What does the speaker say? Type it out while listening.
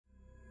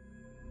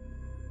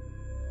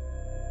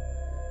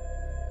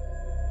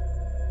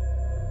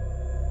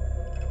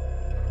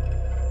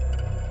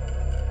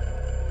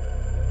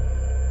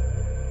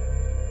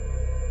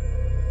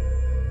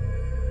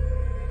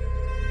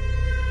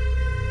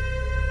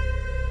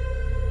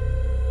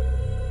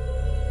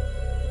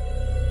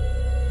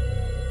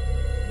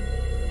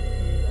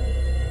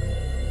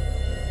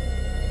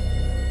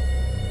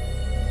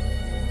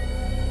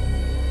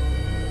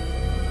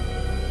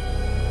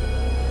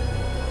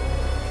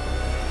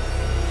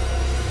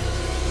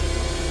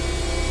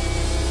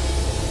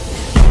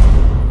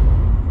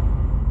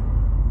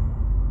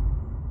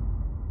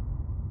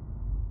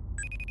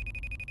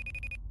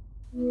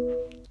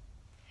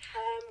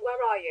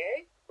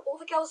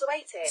girls are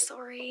waiting.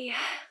 Sorry.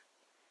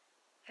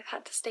 I've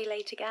had to stay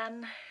late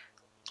again.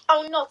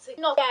 Oh, not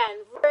again.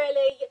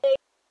 Really?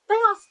 They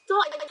are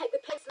starting to take the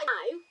piss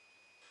now.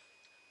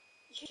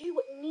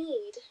 You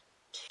need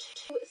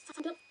to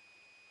stand up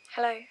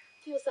Hello.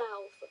 for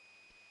yourself.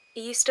 Are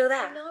you still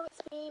there? I know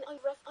it's been a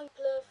rough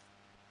couple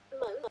of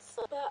months,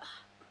 but...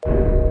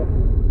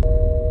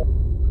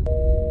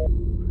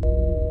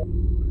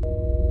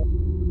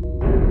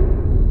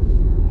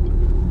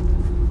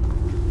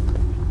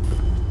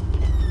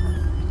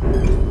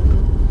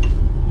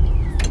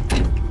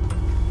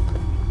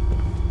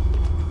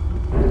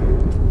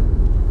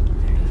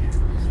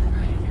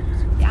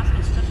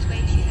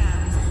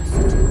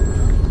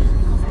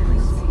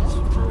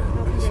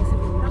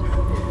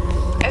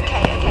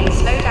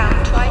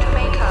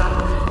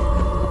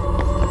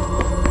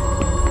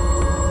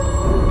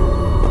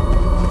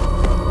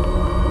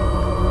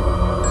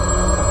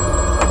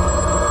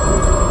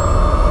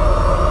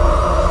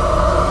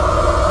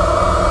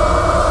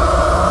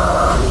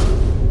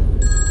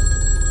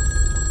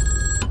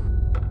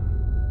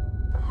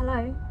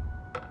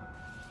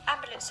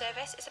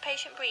 Service, is a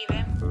patient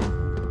breathing?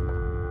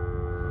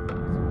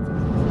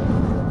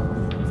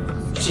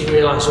 Do you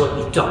realise what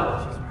you've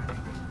done?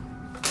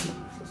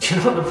 Do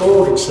you know what the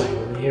board will say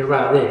when they hear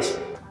about this?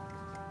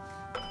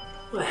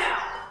 Well,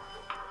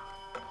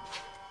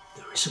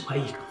 there is a way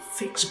you can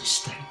fix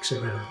mistakes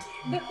around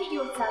here. Look at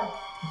yourself.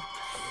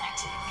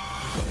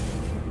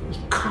 Pathetic.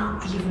 You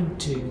can't even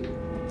do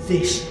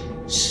this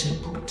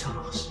simple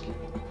task.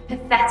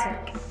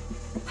 Pathetic.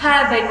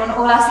 Perving on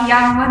all us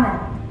young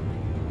women.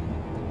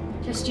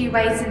 Just you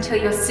wait until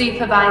your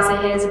supervisor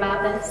hears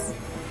about this.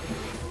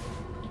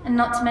 And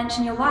not to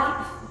mention your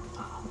wife.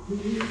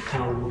 Who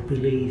hell will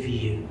believe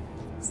you?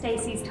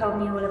 Stacey's told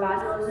me all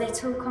about your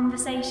little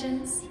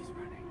conversations.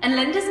 And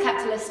Linda's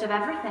kept a list of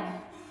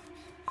everything.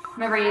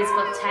 Maria's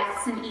got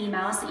texts and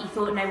emails that you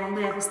thought no one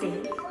would ever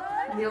see.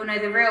 And we all know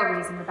the real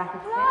reason Rebecca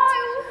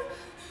quit.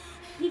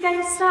 You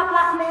going to start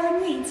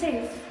blackmailing me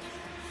too?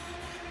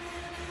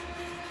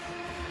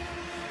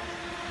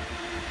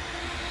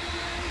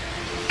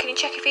 Can you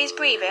check if he's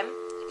breathing?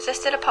 Is there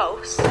still a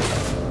pulse?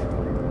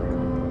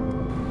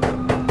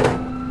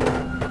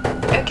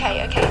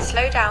 Okay,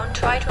 slow down,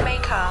 try to remain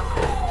calm.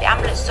 The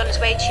ambulance is on its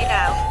way to you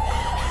now.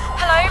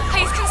 Hello,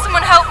 please can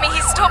someone help me?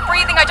 He's stopped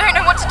breathing, I don't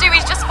know what to do,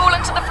 he's just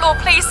fallen to the floor,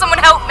 please someone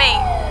help me.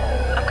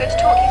 I'm going to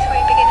talk you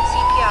through beginning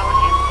CPR on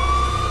him.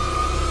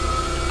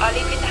 I'll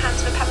leave you in the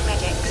hands of the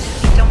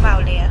paramedics. You've done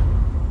well, Leah.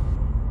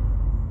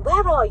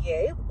 Where are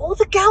you? All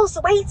the girls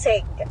are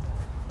waiting.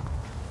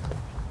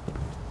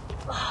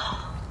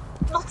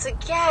 Not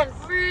again,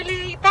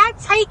 really? They're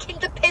taking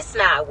the piss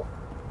now.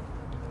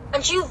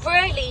 And you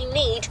really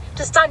need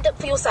to stand up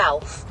for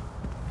yourself.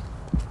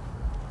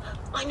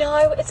 I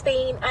know it's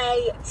been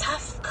a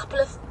tough couple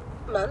of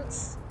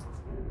months,